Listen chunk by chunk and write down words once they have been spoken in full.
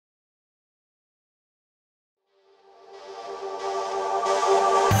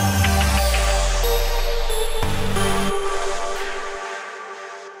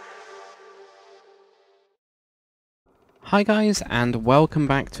Hi guys, and welcome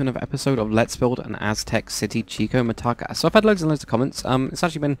back to another episode of Let's Build an Aztec City Chicometaca. So I've had loads and loads of comments. It's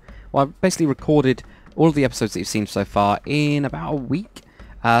actually been, well, I've basically recorded all of the episodes that you've seen so far in about a week.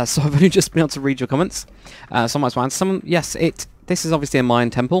 So I've only just been able to read your comments. So I might as well answer some. Yes, this is obviously a Mayan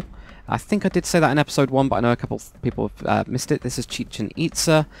temple. I think I did say that in episode 1, but I know a couple of people have missed it. This is Chichen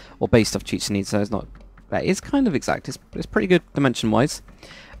Itza, or based off Chichen Itza. It's not, that is kind of exact. It's pretty good dimension-wise.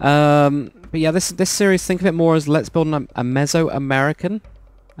 But yeah, this series, think of it more as let's build a Mesoamerican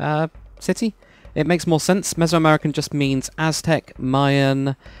city. It makes more sense. Mesoamerican just means Aztec,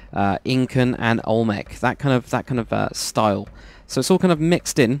 Mayan, Incan, and Olmec. That kind of style. So it's all kind of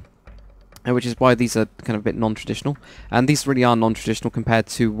mixed in, which is why these are kind of a bit non-traditional. And these really are non-traditional compared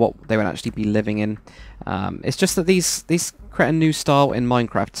to what they would actually be living in. It's just that these create a new style in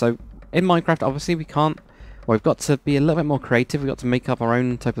Minecraft. So in Minecraft, obviously, we can't. Well, we've got to be a little bit more creative. We've got to make up our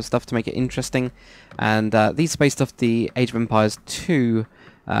own type of stuff to make it interesting. And these are based off the Age of Empires 2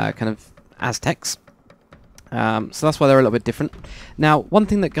 kind of Aztecs. So that's why they're a little bit different. Now, one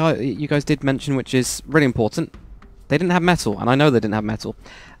thing that you guys did mention, which is really important, they didn't have metal, and I know they didn't have metal.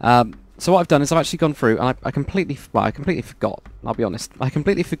 So what I've done is I've actually gone through, and I completely forgot, I'll be honest. I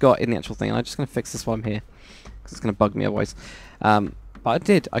completely forgot in the actual thing, and I'm just going to fix this while I'm here, because it's going to bug me otherwise. But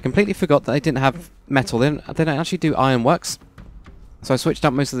I completely forgot that they didn't have metal. They don't actually do ironworks. So I switched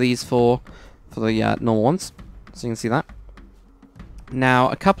out most of these for the normal ones. So you can see that. Now,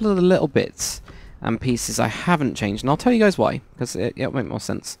 a couple of the little bits and pieces I haven't changed, and I'll tell you guys why, because it'll make more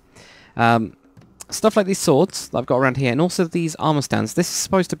sense. Stuff like these swords that I've got around here, and also these armor stands. This is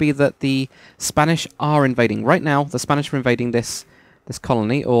supposed to be that the Spanish are invading. Right now, the Spanish are invading this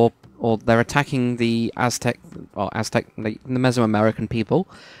colony, or they're attacking the Aztec, the Mesoamerican people.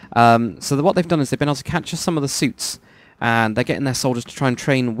 So what they've done is they've been able to capture some of the suits, and they're getting their soldiers to try and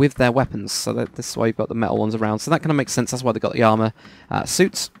train with their weapons. So this is why you've got the metal ones around. So that kind of makes sense. That's why they've got the armor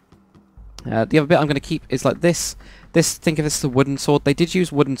suits. The other bit I'm going to keep is like this. Think of this as a wooden sword. They did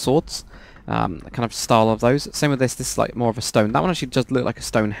use wooden swords, kind of style of those. Same with this. This is like more of a stone. That one actually does look like a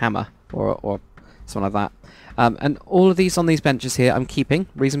stone hammer or something like that. And all of these on these benches here I'm keeping.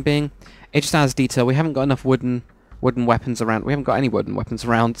 Reason being, it just adds detail. We haven't got enough wooden weapons around. We haven't got any wooden weapons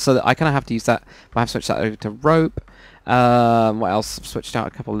around, so that I kind of have to use that. But I've switched that over to rope. What else? I've switched out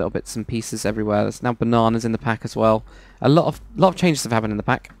a couple of little bits and pieces everywhere. There's now bananas in the pack as well. A lot of changes have happened in the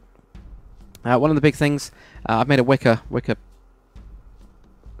pack. One of the big things, I've made a wicker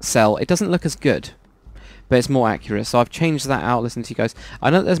cell. It doesn't look as good, but it's more accurate. So I've changed that out. Listen to you guys.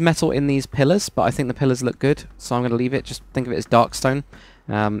 I know that there's metal in these pillars, but I think the pillars look good, so I'm going to leave it. Just think of it as dark stone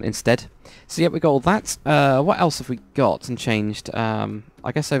instead. So yeah, we got all that. What else have we got and changed?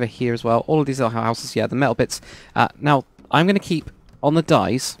 I guess over here as well. All of these are houses. Yeah, the metal bits. Now I'm going to keep on the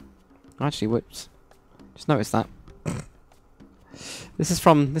dies. Actually, whoops. Just noticed that. This is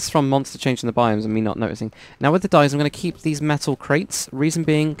from Monster changing the biomes and me not noticing. Now with the dies, I'm going to keep these metal crates. Reason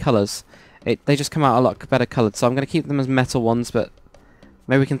being, colours. They just come out a lot better coloured, so I'm going to keep them as metal ones, but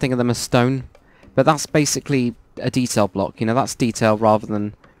maybe we can think of them as stone. But that's basically a detail block, you know, that's detail rather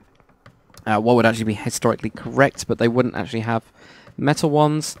than what would actually be historically correct, but they wouldn't actually have metal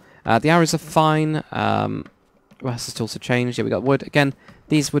ones. The arrows are fine. What else is tools to change? Yeah, we got wood. Again,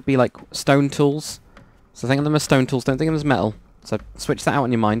 these would be like stone tools, so think of them as stone tools, don't think of them as metal. So switch that out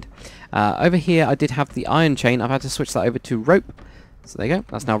in your mind. Over here, I did have the iron chain. I've had to switch that over to rope. So there you go,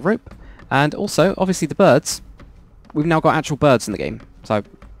 that's now rope. And also, obviously, the birds. We've now got actual birds in the game. So,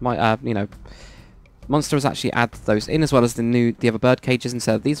 you know, Monster has actually added those in, as well as the other bird cages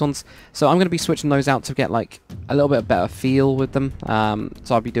instead of these ones. So I'm going to be switching those out to get like a little bit better feel with them.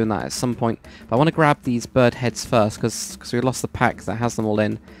 So I'll be doing that at some point. But I want to grab these bird heads first because we lost the pack that has them all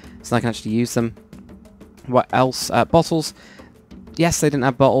in, so I can actually use them. What else? Bottles. Yes, they didn't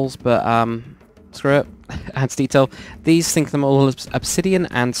have bottles, but screw it. Adds detail. These, think of them all as obsidian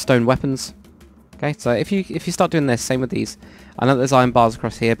and stone weapons. Okay, so if you start doing this, same with these. I know there's iron bars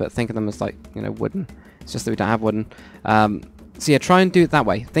across here, but think of them as like, you know, wooden. It's just that we don't have wooden. So yeah, try and do it that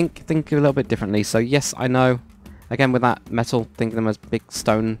way. Think a little bit differently. So yes, I know. Again, with that metal, think of them as big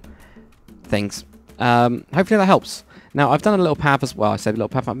stone things. Hopefully that helps. Now, I've done a little path as well. I said a little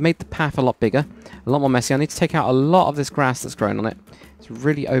path. I've made the path a lot bigger, a lot more messy. I need to take out a lot of this grass that's growing on it. It's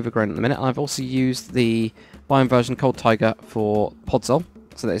really overgrown at the minute. And I've also used the biome version Cold Tiger for Podzol,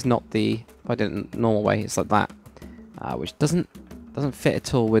 so that it's not the, if I did it normal way, it's like that, which doesn't fit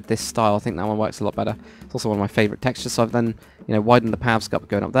at all with this style. I think that one works a lot better. It's also one of my favourite textures, so I've then, you know, widened the paths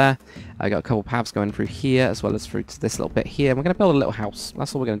going up there. I got a couple paths going through here, as well as through to this little bit here. And we're going to build a little house.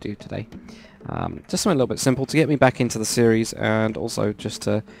 That's all we're going to do today. Just something a little bit simple to get me back into the series, and also just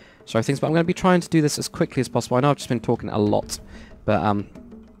to show things. But I'm going to be trying to do this as quickly as possible. I know I've just been talking a lot, but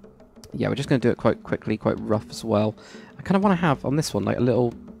yeah, we're just going to do it quite quickly, quite rough as well. I kind of want to have on this one like a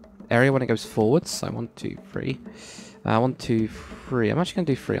little area when it goes forwards. So 1, 2, 3. 1, 2, 3. I'm actually going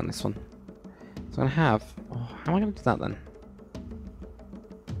to do 3 on this one. So I'm going to have... Oh, how am I going to do that then?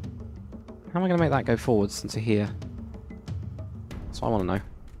 How am I going to make that go forwards into here? That's what I want to know.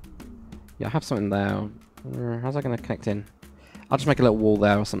 Yeah, I have something there. How's that going to connect in? I'll just make a little wall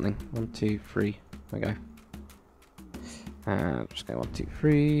there or something. 1, 2, 3. There we go. And just go 1, 2,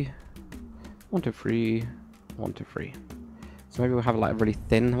 3. 1, 2, 3. 1, 2, 3. So maybe we'll have like a really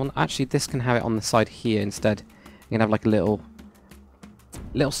thin one. Actually, this can have it on the side here instead. You can have like a little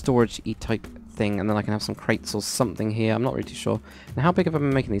storage-y type thing, and then I can have some crates or something here. I'm not really too sure. Now, how big have I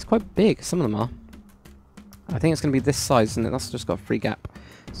been making these? Quite big. Some of them are. I think it's going to be this size, and that's just got a free gap.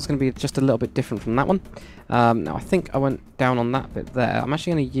 So it's going to be just a little bit different from that one. Now, I think I went down on that bit there. I'm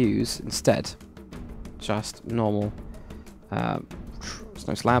actually going to use, instead, just normal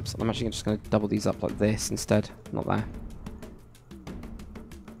snow slabs. I'm actually just going to double these up like this instead. Not there.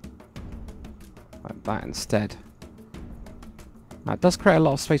 Like that instead. Now, it does create a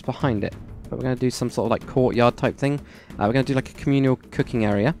lot of space behind it, but we're going to do some sort of like courtyard type thing. We're going to do like a communal cooking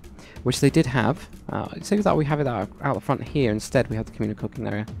area, which they did have. So that we have it out the front here. Instead, we have the communal cooking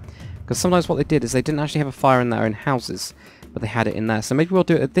area. Because sometimes what they did is they didn't actually have a fire in their own houses, but they had it in there. So maybe we'll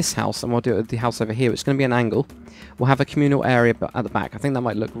do it at this house, and we'll do it at the house over here, which is going to be an angle. We'll have a communal area at the back. I think that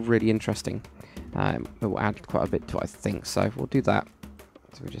might look really interesting. It will add quite a bit to it, I think. So we'll do that.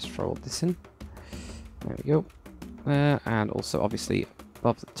 So we just throw all this in. There we go. And also, obviously,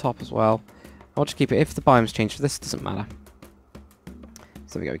 above the top as well. I'll just keep it. If the biomes change for this, it doesn't matter.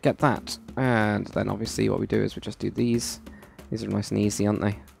 So we go, get that. And then, obviously, what we do is we just do these. These are nice and easy, aren't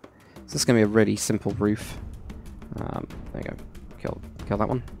they? So this is going to be a really simple roof. There you go. Kill that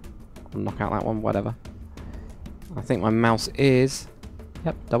one. Knock out that one, whatever. I think my mouse is...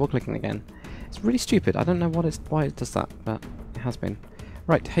 Yep, double-clicking again. It's really stupid. I don't know why it does that, but it has been.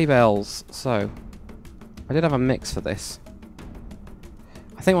 Right, hay bales. So... I did have a mix for this.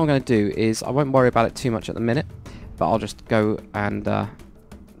 I think what I'm going to do is, I won't worry about it too much at the minute, but I'll just go and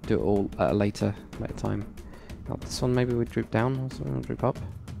do it all at a later time. Now, this one maybe we droop down, or something, or droop up.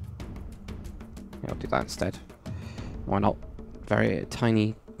 Yeah, I'll do that instead. Why not? Very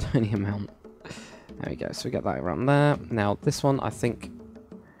tiny amount. There we go, so we get that around there. Now, this one, I think...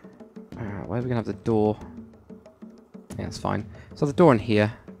 where are we going to have the door? Yeah, it's fine. So the door in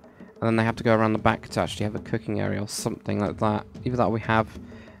here. And then they have to go around the back to actually have a cooking area or something like that. Either that or we have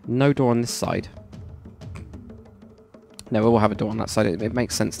no door on this side. No, we will have a door on that side. It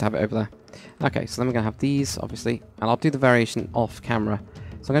makes sense to have it over there. Okay, so then we're going to have these, obviously. And I'll do the variation off camera.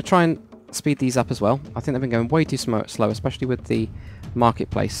 So I'm going to try and speed these up as well. I think they've been going way too slow, especially with the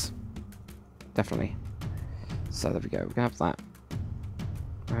marketplace. Definitely. So there we go. We're going to have that.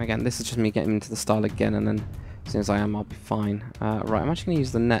 And again, this is just me getting into the style again, and then... As soon as I am, I'll be fine. Right, I'm actually going to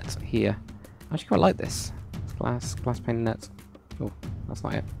use the net here. I actually quite like this. Glass pane net. Oh, that's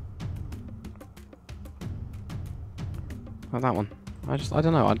not it. Like that one. I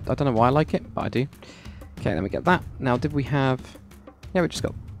don't know. I don't know why I like it, but I do. Okay, then we get that. Now, did we have... Yeah, we just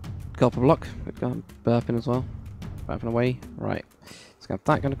got gulp a block. We've got burping as well. Burping away. Right. Let's get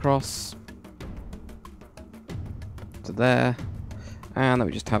that going across. To there. And then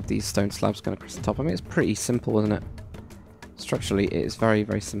we just have these stone slabs going across the top. I mean, it's pretty simple, isn't it? Structurally, it is very,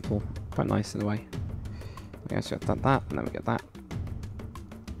 very simple. Quite nice in a way. Okay, so we get that, and then we get that.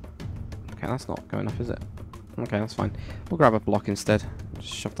 Okay, that's not going up, is it? Okay, that's fine. We'll grab a block instead.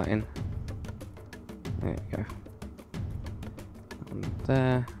 Just shove that in. There we go. And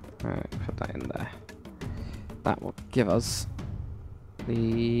there. Put that in there. That will give us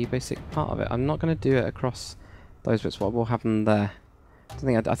the basic part of it. I'm not going to do it across those bits. What will happen there? I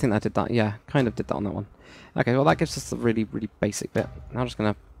think I did that. Yeah, kind of did that on that one. Okay, well that gives us the really, really basic bit. Now I'm just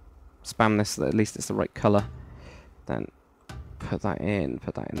going to spam this so that at least it's the right colour. Then put that in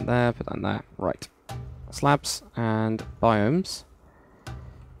there, put that in there. Right. Slabs and biomes.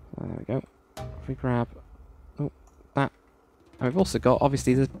 There we go. If we grab that. And we've also got,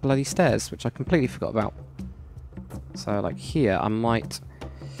 obviously, the bloody stairs, which I completely forgot about. So, like here, I might...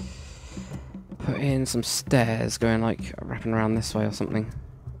 put in some stairs going like wrapping around this way or something.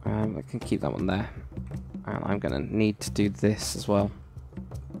 I can keep that one there. And I'm going to need to do this as well.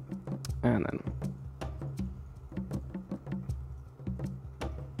 And then...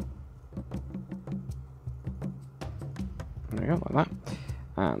 there we go, like that.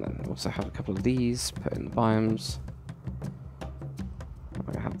 And then also have a couple of these, put in the biomes. I'm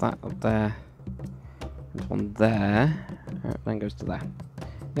going to have that up there. There's one there. Then goes to there.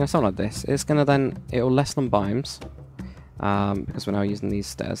 You know, something like this. It's going to then, it'll lessen on biomes, because we're now using these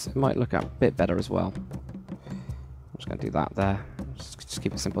stairs. It might look a bit better as well. I'm just going to do that there. Just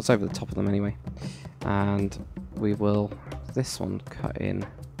keep it simple. It's over the top of them anyway. And we will have this one cut in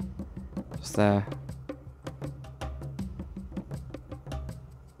just there.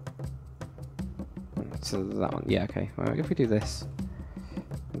 So that one, yeah, okay. Well, if we do this,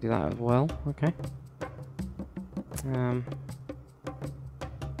 do that as well, okay. It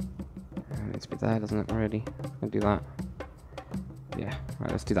needs to be there, doesn't it, really? I'll do that. Yeah,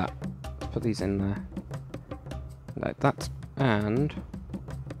 right, let's do that. Let's put these in there. Like that. And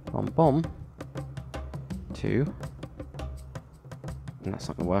bomb 2. And that's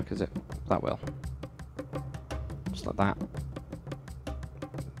not going to work, is it? That will. Just like that.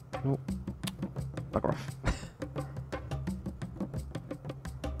 Nope. Bugger off.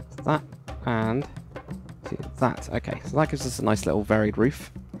 That, and that. Okay, so that gives us a nice little varied roof.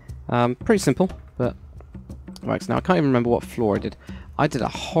 Pretty simple, but works. Now I can't even remember what floor I did. I did a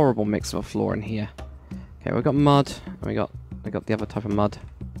horrible mix of a floor in here. Okay, we've got mud, and we got the other type of mud.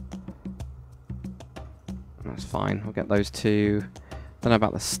 That's fine. We'll get those two. Don't know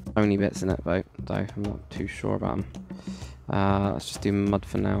about the stony bits in it though. I'm not too sure about them. Let's just do mud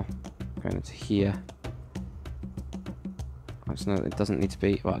for now. Going into here. I just know that it doesn't need to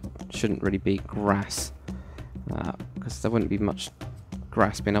be, well, it shouldn't really be grass, because there wouldn't be much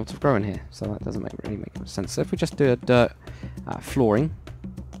grass being able to grow in here, so that doesn't really make much sense. So if we just do a dirt flooring,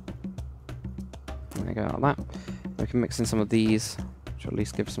 there you go, like that, we can mix in some of these, which will at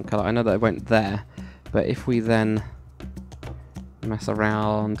least give some colour. I know that it went there, but if we then mess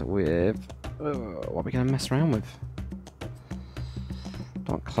around with, what are we going to mess around with? Don't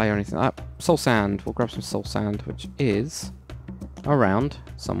want clay or anything like that. Soul sand, we'll grab some soul sand, which is around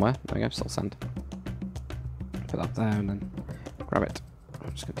somewhere. There we go, soul sand. Put that there and then grab it.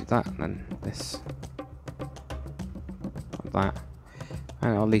 I'm just going to do that and then this. Like that.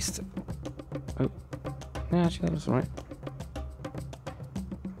 And I'll at least... Oh. Yeah, actually that was right.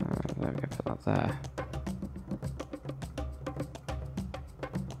 There we go, put that there.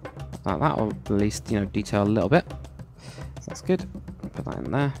 That will at least, you know, detail a little bit. So that's good. Put that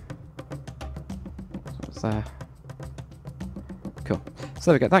in there. So it's there. Cool.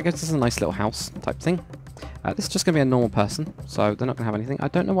 So there we go. That gives us a nice little house type thing. This is just going to be a normal person, so they're not going to have anything. I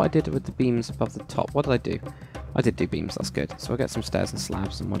don't know what I did with the beams above the top. What did I do? I did do beams. That's good. So we'll get some stairs and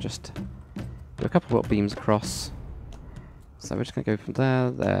slabs, and we'll just do a couple of little beams across. So we're just going to go from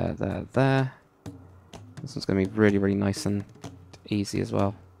there. This one's going to be really, really nice and easy as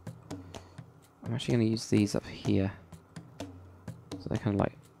well. I'm actually going to use these up here. So they kind of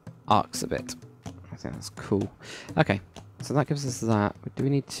like arcs a bit. I think that's cool. Okay, so that gives us that. Do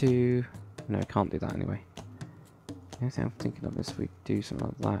we need to... No, we can't do that anyway. The only thing I'm thinking of is if we do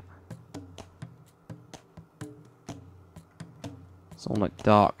something like that. It's all like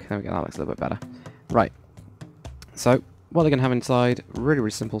dark. There we go, that looks a little bit better. Right. So, what they're going to have inside, really,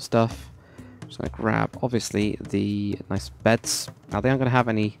 really simple stuff. I'm just going to grab, obviously, the nice beds. Now, they aren't going to have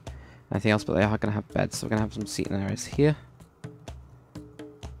anything else, but they are going to have beds. So we're going to have some seating areas here.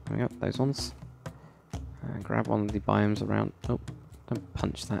 There we go, those ones. And grab one of the biomes around. Oh, don't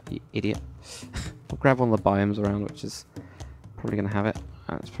punch that, you idiot. We'll grab one of the biomes around, which is probably going to have it.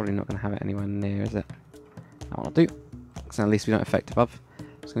 It's probably not going to have it anywhere near, is it? That one I'll do. So at least we don't affect above.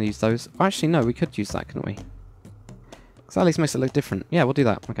 Just going to use those. Oh, actually, no, we could use that, couldn't we? Because that at least makes it look different. Yeah, we'll do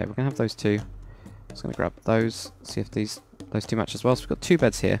that. Okay, we're going to have those two. Just going to grab those, see if those two match as well. So we've got two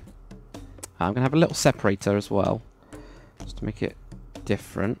beds here. I'm going to have a little separator as well, just to make it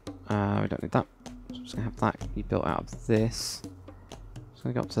different. We don't need that. So I'm just going to have that be built out of this. Just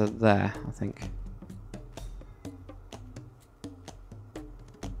going to go up to there, I think.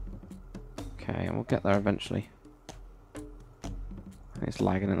 Okay, and we'll get there eventually. I think it's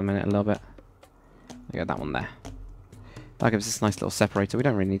lagging at the minute a little bit. There you go, that one there. That gives us a nice little separator. We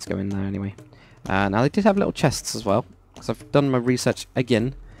don't really need to go in there anyway. Now they did have little chests as well, because I've done my research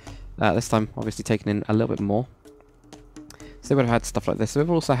again. This time, obviously, taking in a little bit more. So they would have had stuff like this. So we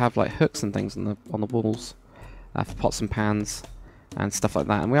would also have like hooks and things on the walls for pots and pans and stuff like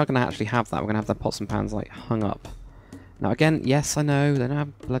that. And we are going to actually have that. We're going to have the pots and pans like hung up. Now again, yes, I know they don't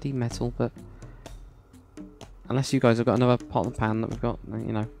have bloody metal, but unless you guys have got another pot and pan that we've got,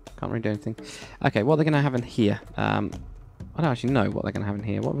 you know, can't really do anything. Okay, what they're going to have in here? I don't actually know what they're going to have in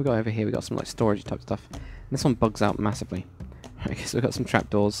here. What have we got over here? We've got some like storage type stuff. And this one bugs out massively. Okay, so we've got some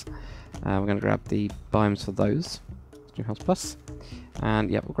trapdoors. We're going to grab the biomes for those. Dreamhouse Plus.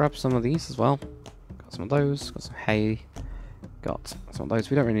 And yeah, we'll grab some of these as well. Got some of those. Got some hay. Got some of those.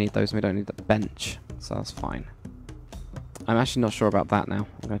 We don't really need those. And we don't need the bench. So that's fine. I'm actually not sure about that now.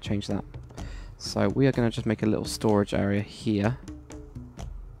 I'm going to change that. So we are going to just make a little storage area here. So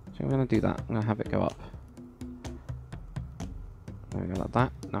I'm going to do that. I'm going to have it go up. There we go, like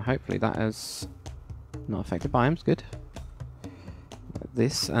that. Now hopefully that is not affected by biomes. Good. Like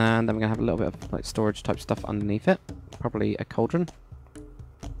this, and then we're going to have a little bit of like storage type stuff underneath it. Probably a cauldron.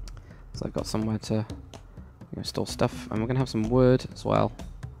 So I've got somewhere to store stuff. And we're going to have some wood as well.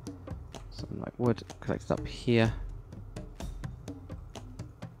 Some like wood collected up here.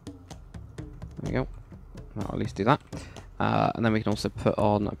 There we go. I'll at least do that. And then we can also put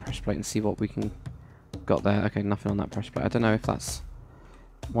on a pressure plate and see what we can got there. Okay, nothing on that pressure plate. I don't know if that's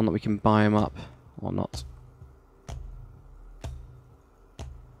one that we can biome up or not.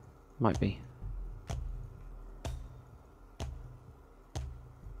 Might be.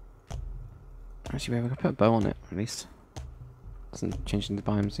 Actually, we can put a bow on it at least. Doesn't change the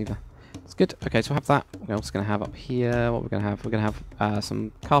biomes either. It's good. Okay, so we'll have that. We're also going to have up here. What we're going to have? We're going to have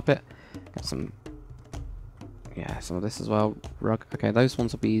some carpet. Got some. Yeah, some of this as well. Rug. Okay, those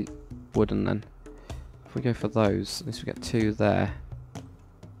ones will be wooden then. If we go for those, at least we get 2 there.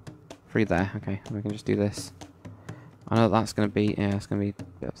 3 there. Okay, we can just do this. I know that's going to be, yeah, it's going to be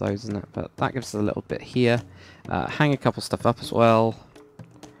a bit of those, isn't it? But that gives us a little bit here. Hang a couple stuff up as well.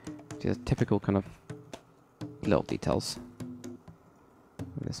 Do the typical kind of little details.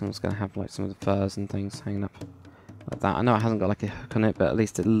 This one's going to have like some of the furs and things hanging up like that. I know it hasn't got like a hook on it, but at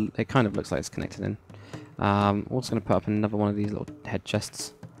least it kind of looks like it's connected in. We're also going to put up another one of these little head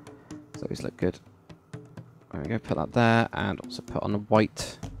chests. So these look good. There we go, put that there, and also put on a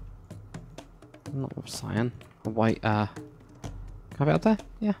white, not cyan, a white carpet out there,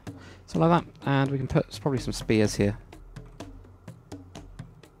 yeah, something like that. And we can put probably some spears here.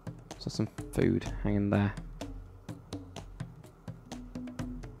 So some food hanging there.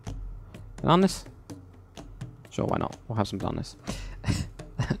 Bananas? Sure, why not? We'll have some bananas.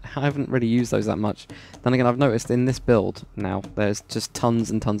 I haven't really used those that much. Then again, I've noticed in this build now, there's just tons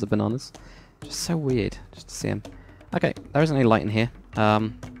and tons of bananas. Just so weird, just to see them. Okay, there isn't any light in here. Not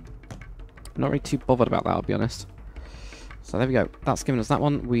really too bothered about that, I'll be honest. So there we go. That's given us that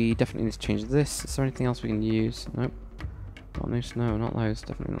one. We definitely need to change this. Is there anything else we can use? Nope. Not those. No, not those.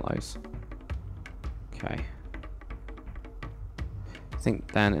 Definitely not those. Okay. I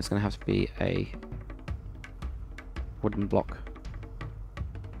think then it's going to have to be a wooden block.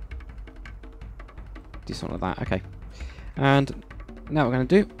 Do something like that. Okay. And now what we're going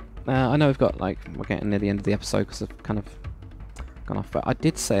to do. I know we've got like we're getting near the end of the episode because I've kind of gone off, but I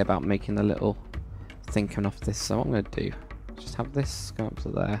did say about making a little thing coming off this. So what I'm going to do, just have this go up to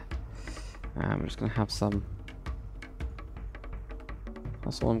there. I'm just going to have some.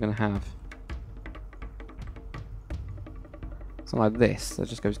 That's all I'm going to have. Something like this that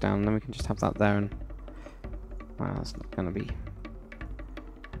just goes down, and then we can just have that there. And well, that's not going to be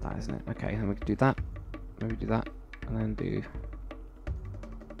that, isn't it? Okay, then we can do that. Maybe do that, and then do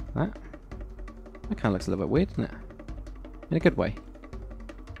that. That kind of looks a little bit weird, doesn't it? In a good way.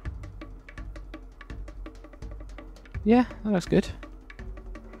 Yeah, that looks good.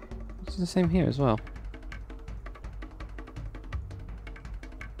 It's the same here as well.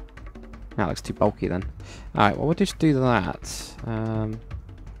 That looks too bulky then. Alright, well we'll just do that.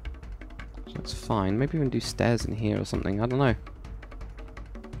 Looks fine. Maybe even do stairs in here or something. I don't know.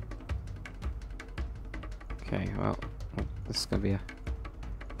 Okay, well, this is going to be a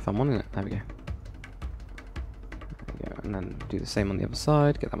fun one, isn't it? There we go. There we go. And then do the same on the other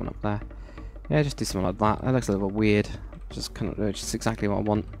side. Get that one up there. Yeah, just do something like that. That looks a little bit weird. Just kind of, just exactly what I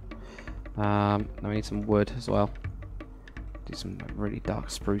want. Now we need some wood as well. Do some really dark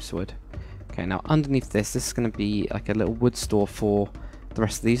spruce wood. Okay, now underneath this is going to be like a little wood store for the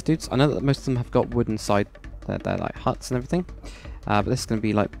rest of these dudes. I know that most of them have got wood inside their like huts and everything, but this is going to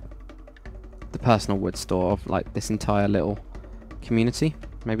be like the personal wood store of like this entire little community.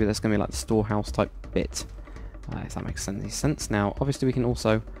 Maybe there's going to be like the storehouse type bit, if that makes any sense. Now, obviously, we can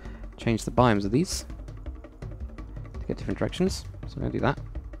also change the biomes of these to get different directions. So I'm going to do that.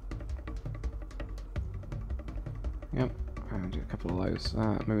 Yep, and do a couple of those.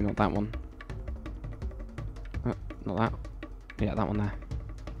 Maybe not that one. Not that. Yeah, that one there.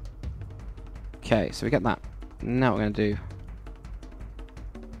 Okay, so we get that. Now what we're going to do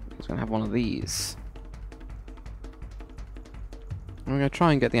is we're going to have one of these. And we're going to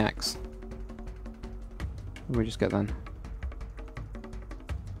try and get the axe. What do we just get then?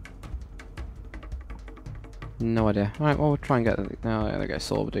 No idea. Alright, well we'll try and get the... Oh, there we go,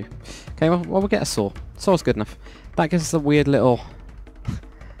 saw will do. Okay, well we'll get a saw. Saw's good enough. That gives us a weird little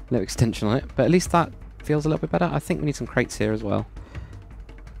extension on it, but at least that feels a little bit better. I think we need some crates here as well.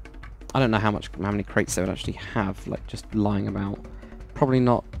 I don't know how many crates they would actually have, like just lying about. Probably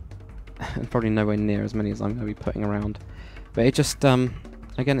not, and probably nowhere near as many as I'm going to be putting around. But it just,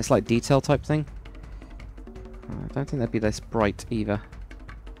 again, it's like detail type thing. I don't think they'd be this bright either.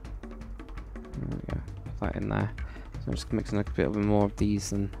 There we go. Put that in there. So I'm just mixing a bit of more of these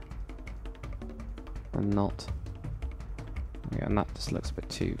than not. Yeah, and that just looks a bit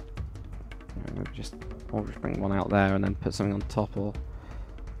too. Maybe just bring one out there and then put something on top or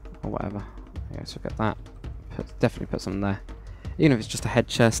whatever. Yeah, so get that. Definitely put something there. Even if it's just a head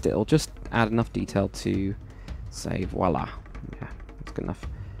chest, it'll just add enough detail to say voila. Yeah, that's good enough.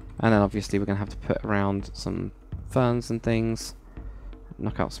 And then obviously we're going to have to put around some ferns and things.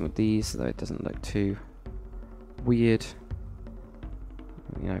 Knock out some of these so that it doesn't look too weird.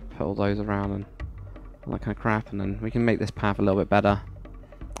 You know, put all those around and all that kind of crap, and then we can make this path a little bit better.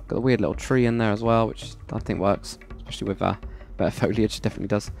 Got a weird little tree in there as well, which I think works, especially with better foliage. It definitely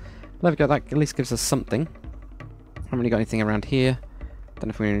does. But there we go. That at least gives us something. Haven't really got anything around here. Don't know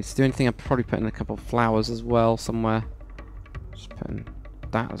if we need to do anything. I'll probably put in a couple of flowers as well somewhere. Just put in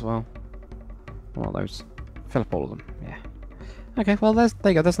that as well. What are those? Fill up all of them. Yeah. Okay. Well, there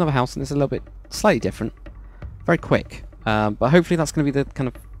you go. There's another house, and it's a little bit slightly different. Very quick. But hopefully that's going to be the kind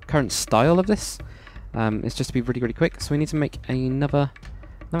of current style of this. It's just to be really, really quick. So we need to make another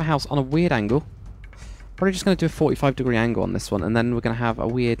house on a weird angle. Probably just going to do a 45-degree angle on this one, and then we're going to have a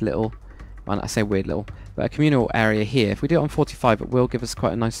weird little, well, I say weird little, but a communal area here. If we do it on 45, it will give us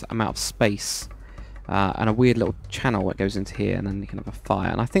quite a nice amount of space, and a weird little channel that goes into here, and then you can have a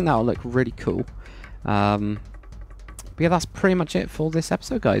fire, and I think that will look really cool. But yeah, that's pretty much it for this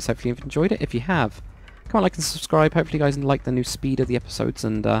episode, guys. Hopefully you've enjoyed it. If you have, come on, like and subscribe. Hopefully you guys like the new speed of the episodes,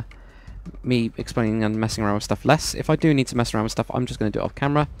 and me explaining and messing around with stuff less. If I do need to mess around with stuff, I'm just going to do it off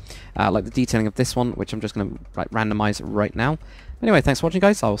camera, like the detailing of this one, which I'm just going to randomize right now. Anyway, thanks for watching,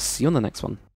 guys. I'll see you on the next one.